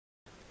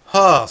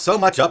Oh, so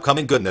much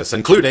upcoming goodness,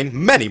 including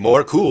many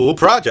more cool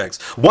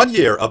projects. 1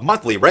 year of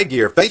monthly Red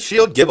Gear Face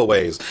Shield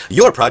giveaways.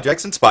 Your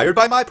projects inspired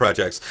by my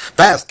projects.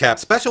 Fast Cap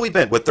special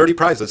event with 30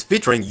 prizes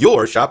featuring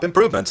your shop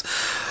improvements.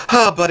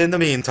 But in the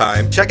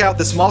meantime, check out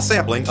this small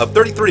sampling of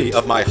 33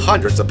 of my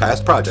hundreds of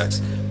past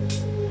projects.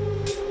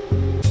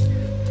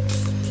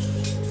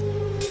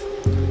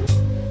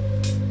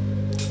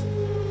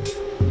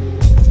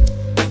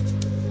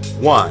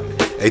 One,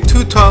 a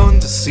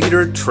two-toned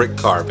cedar trick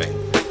carving.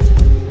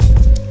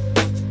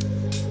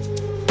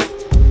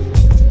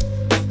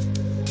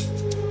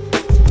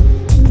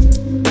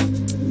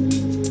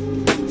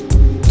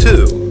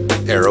 2.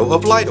 Arrow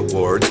of Light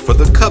Awards for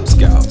the Cub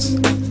Scouts.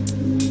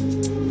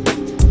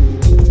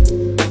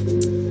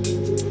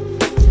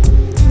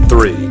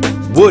 3.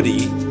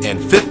 Woody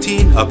and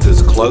 15 of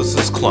his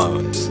closest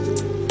clones.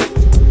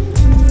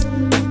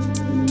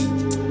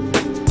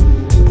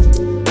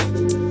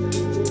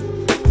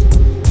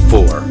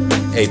 4.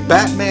 A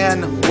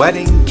Batman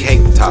wedding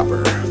cake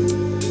topper.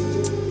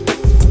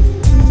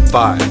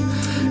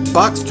 5.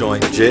 Box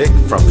joint jig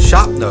from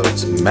Shop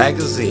Notes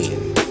magazine.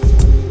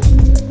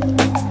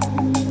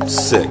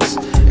 6.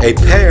 A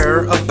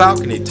pair of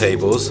balcony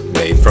tables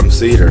made from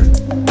cedar.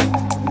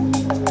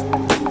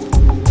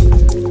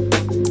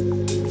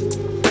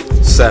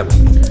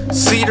 7.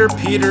 Cedar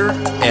Peter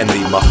and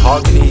the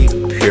Mahogany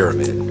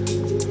Pyramid.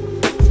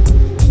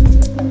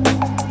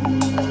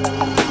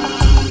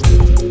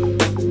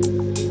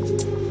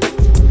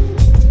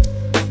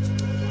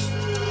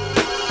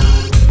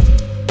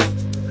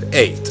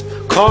 8.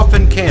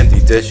 Coffin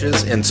candy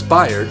dishes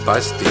inspired by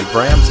Steve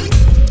Ramsey.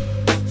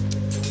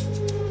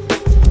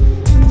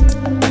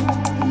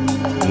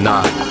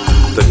 9.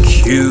 The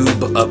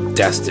Cube of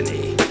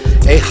Destiny.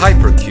 A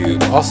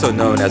hypercube, also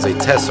known as a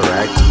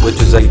tesseract, which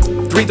is a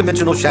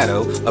three-dimensional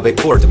shadow of a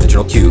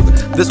four-dimensional cube.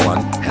 This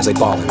one has a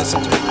ball in the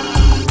center.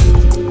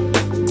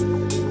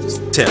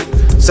 10.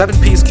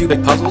 7-piece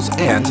cubic puzzles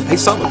and a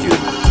solo cube.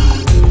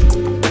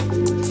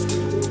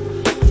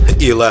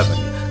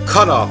 11.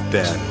 Cutoff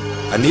bin.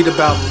 I need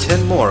about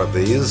 10 more of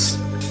these.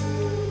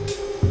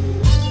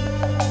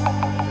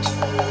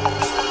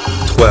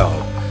 12.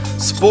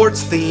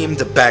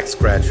 Sports-themed back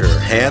scratcher,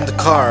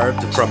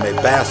 hand-carved from a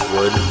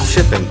basswood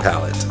shipping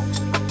pallet.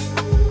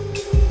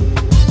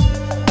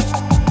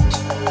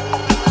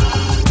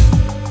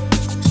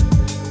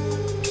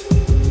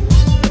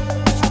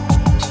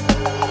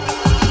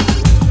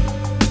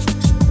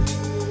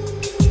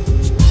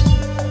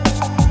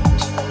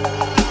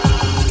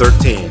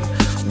 13.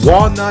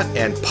 Walnut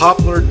and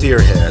poplar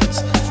deer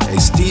heads, a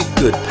Steve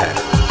Good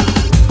pattern.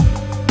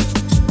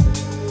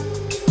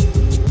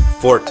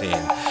 14.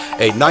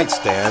 A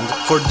nightstand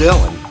for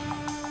Dylan.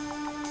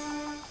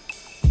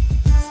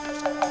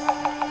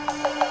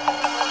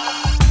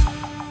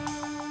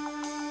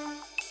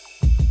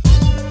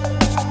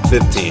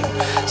 15.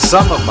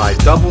 Some of my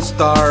double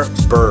star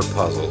burr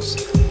puzzles.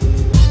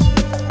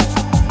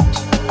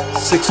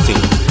 16.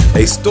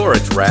 A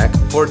storage rack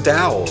for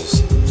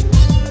dowels.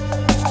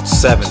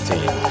 17.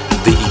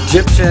 The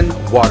Egyptian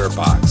water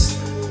box.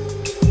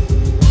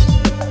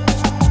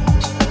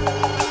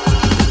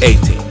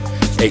 18.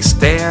 A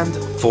stand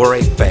for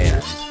a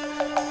fan.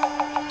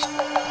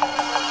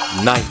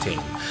 19.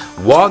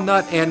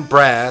 Walnut and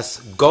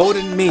brass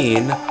golden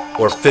mean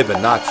or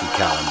Fibonacci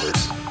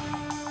calendars.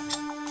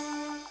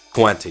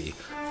 20.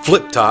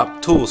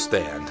 Flip-top tool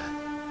stand.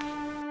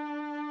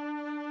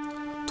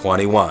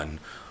 21.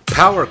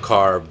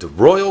 Power-carved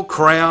Royal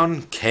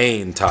Crown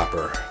cane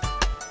topper.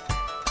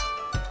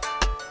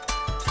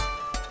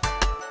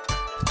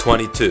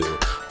 22.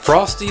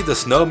 Frosty the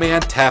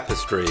Snowman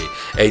Tapestry,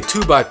 a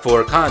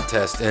 2x4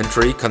 contest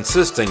entry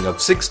consisting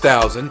of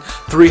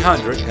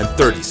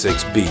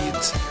 6,336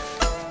 beads.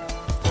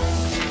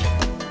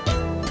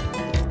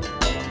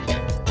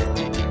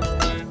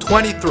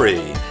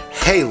 23.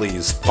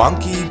 Haley's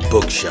Funky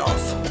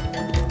Bookshelf.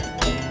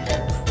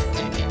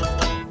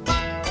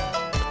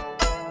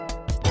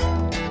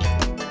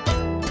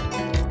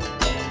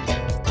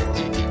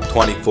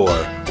 24.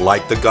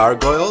 Like the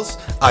gargoyles,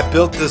 I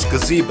built this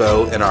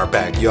gazebo in our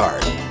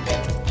backyard.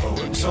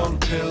 Poems on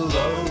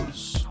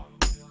pillows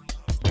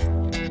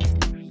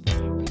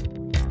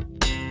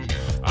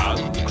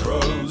and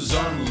crows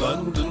on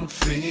London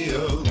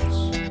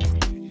fields.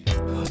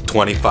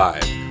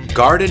 25.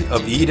 Garden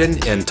of Eden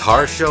in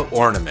Tarsha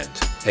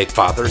ornament, a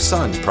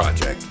father-son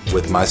project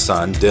with my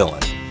son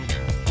Dylan.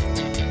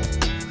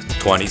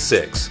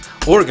 26.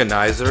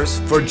 Organizers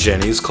for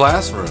Jenny's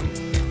classroom.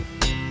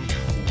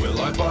 Will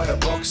I buy a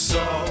box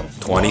of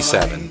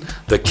 27.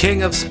 The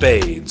King of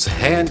Spades,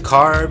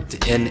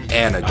 hand-carved in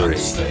anagree. I'm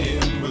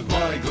staying with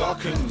my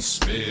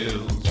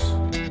glockenspiels.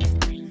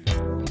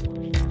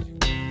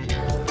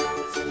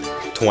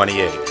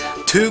 28.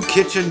 2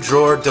 kitchen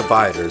drawer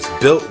dividers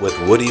built with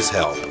Woody's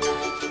help.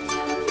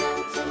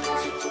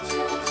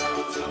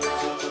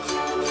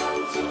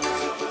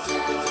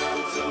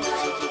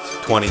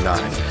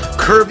 29.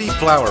 Curvy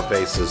flower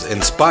vases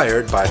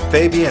inspired by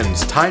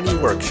Fabian's tiny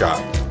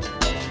workshop.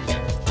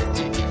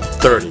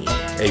 30.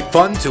 A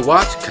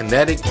fun-to-watch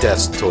kinetic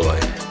desk toy.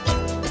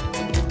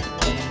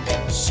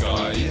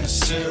 Sky is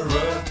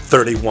syrup,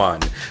 31.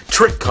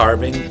 Trick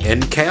carving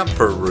in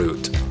camphor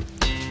root.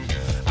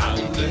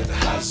 and it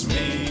has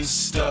me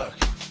stuck.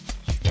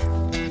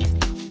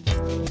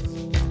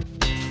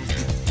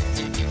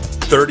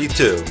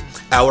 32.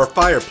 Our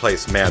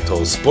fireplace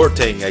mantle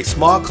sporting a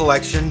small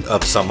collection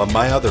of some of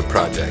my other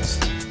projects.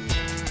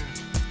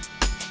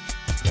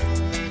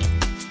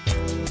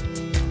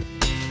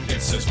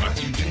 It says,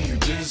 Matthew, do you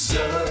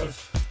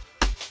deserve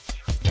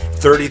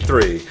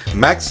 33.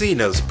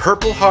 Maxina's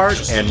Purple Heart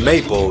just a and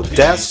little Maple piece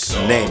desk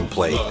of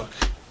nameplate. luck?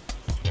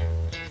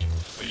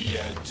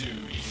 Yeah, do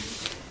you?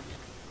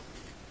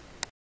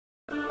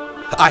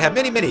 I have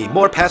many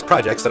more past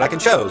projects that I can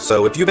show,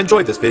 so if you've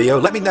enjoyed this video,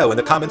 let me know in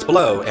the comments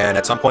below, and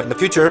at some point in the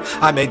future,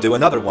 I may do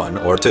another one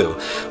or two.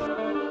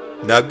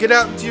 Now get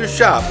out into your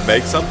shop,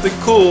 make something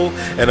cool,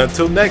 and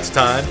until next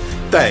time,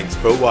 thanks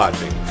for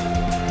watching.